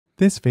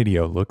This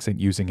video looks at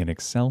using an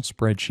Excel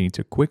spreadsheet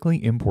to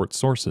quickly import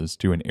sources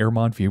to an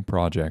AERMOD View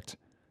project.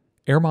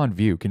 AERMOD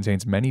View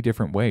contains many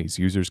different ways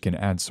users can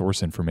add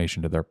source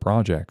information to their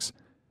projects.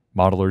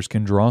 Modelers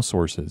can draw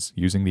sources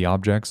using the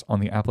objects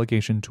on the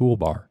application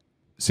toolbar.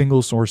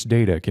 Single source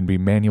data can be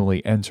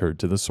manually entered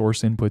to the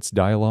Source Inputs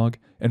dialog,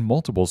 and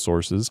multiple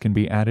sources can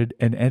be added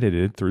and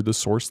edited through the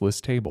Source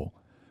List table.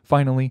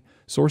 Finally,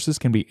 sources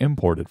can be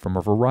imported from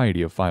a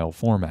variety of file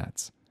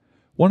formats.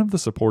 One of the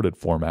supported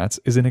formats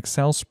is an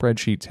Excel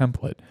spreadsheet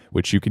template,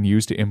 which you can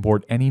use to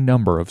import any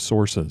number of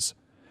sources.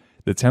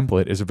 The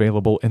template is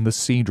available in the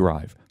C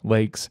drive,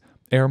 Lakes,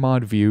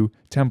 AERMOD View,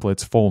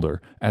 Templates folder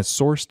as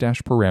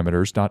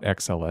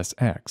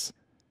source-parameters.xlsx.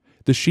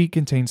 The sheet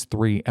contains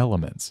 3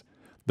 elements.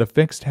 The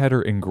fixed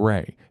header in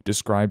gray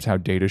describes how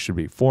data should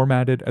be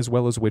formatted as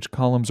well as which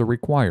columns are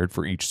required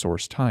for each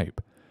source type.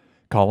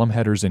 Column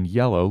headers in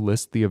yellow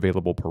list the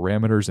available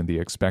parameters and the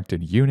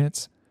expected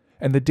units,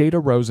 and the data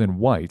rows in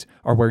white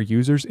are where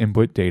users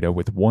input data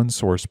with one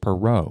source per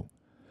row.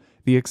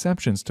 The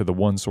exceptions to the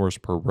one source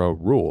per row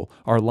rule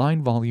are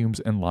line volumes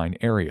and line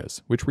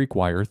areas, which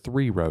require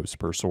 3 rows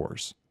per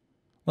source.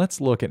 Let's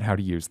look at how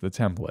to use the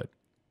template.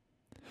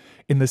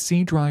 In the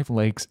C drive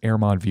Lakes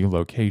AERMOD View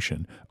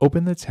location,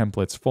 open the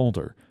Templates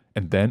folder,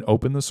 and then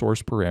open the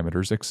Source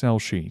Parameters Excel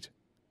sheet.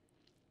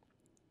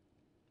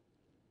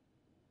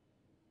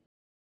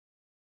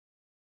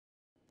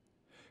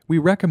 We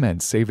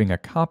recommend saving a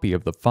copy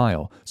of the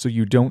file so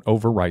you don't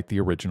overwrite the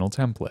original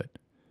template.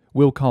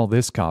 We'll call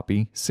this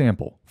copy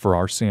Sample for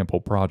our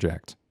sample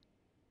project.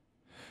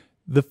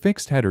 The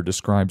fixed header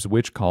describes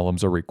which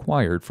columns are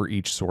required for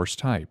each source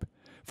type.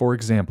 For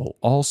example,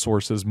 all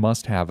sources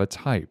must have a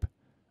type,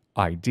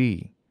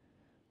 ID,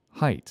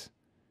 height,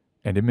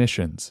 and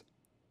emissions.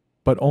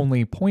 But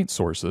only point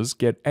sources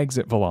get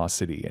exit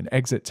velocity and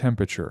exit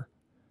temperature.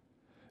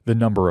 The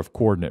number of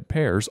coordinate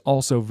pairs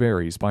also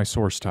varies by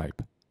source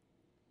type.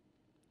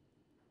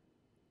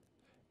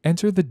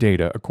 Enter the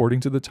data according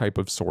to the type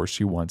of source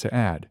you want to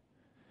add.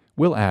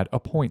 We'll add a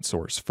point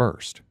source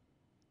first.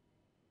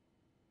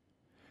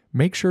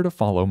 Make sure to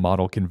follow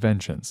model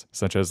conventions,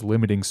 such as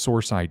limiting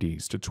source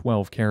IDs to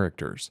 12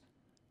 characters.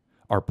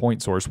 Our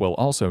point source will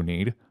also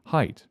need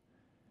height,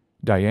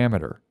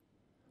 diameter,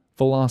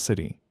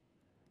 velocity,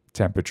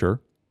 temperature,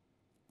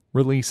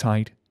 release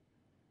height,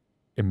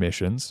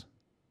 emissions,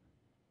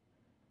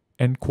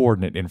 and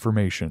coordinate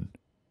information.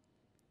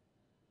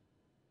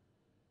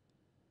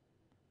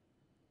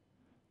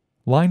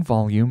 Line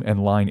volume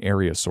and line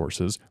area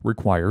sources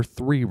require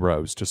 3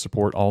 rows to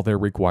support all their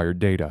required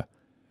data.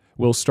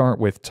 We'll start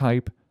with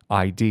type,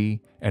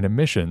 ID, and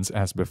emissions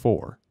as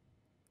before.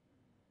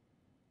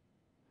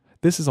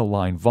 This is a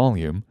line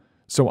volume,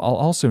 so I'll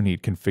also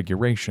need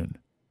configuration,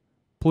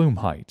 plume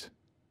height,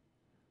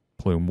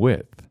 plume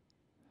width,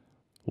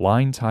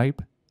 line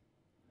type,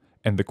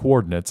 and the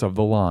coordinates of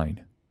the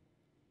line.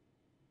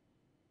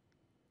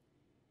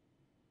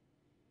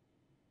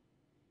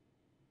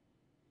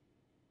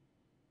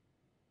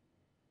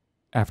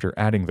 After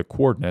adding the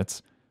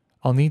coordinates,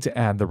 I'll need to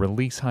add the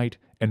release height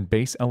and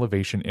base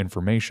elevation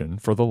information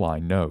for the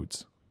line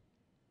nodes.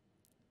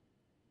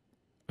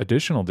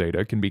 Additional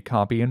data can be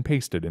copied and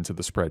pasted into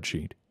the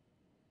spreadsheet.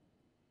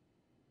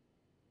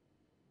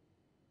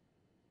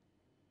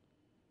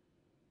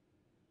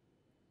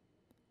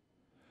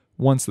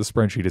 Once the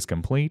spreadsheet is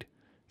complete,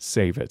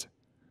 save it.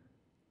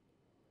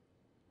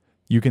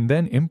 You can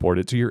then import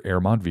it to your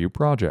AERMOD View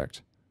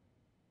project.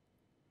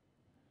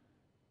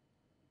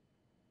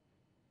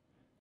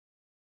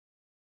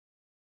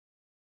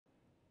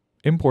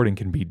 Importing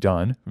can be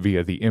done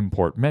via the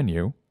Import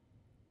menu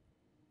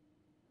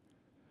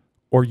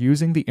or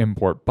using the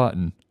Import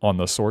button on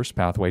the Source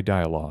Pathway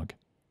dialog.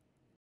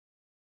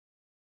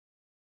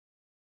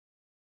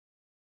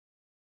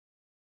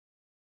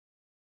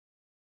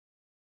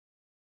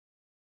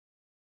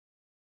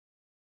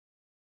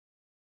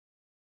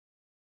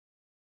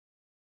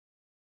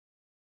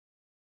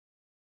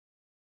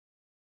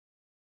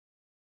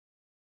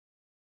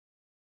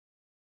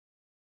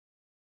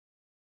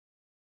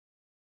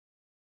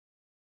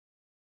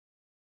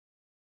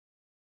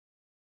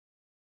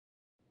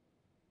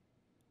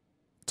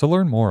 To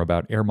learn more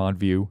about AERMOD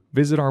View,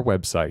 visit our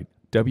website,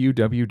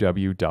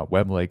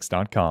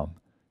 www.weblakes.com.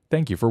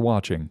 Thank you for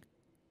watching.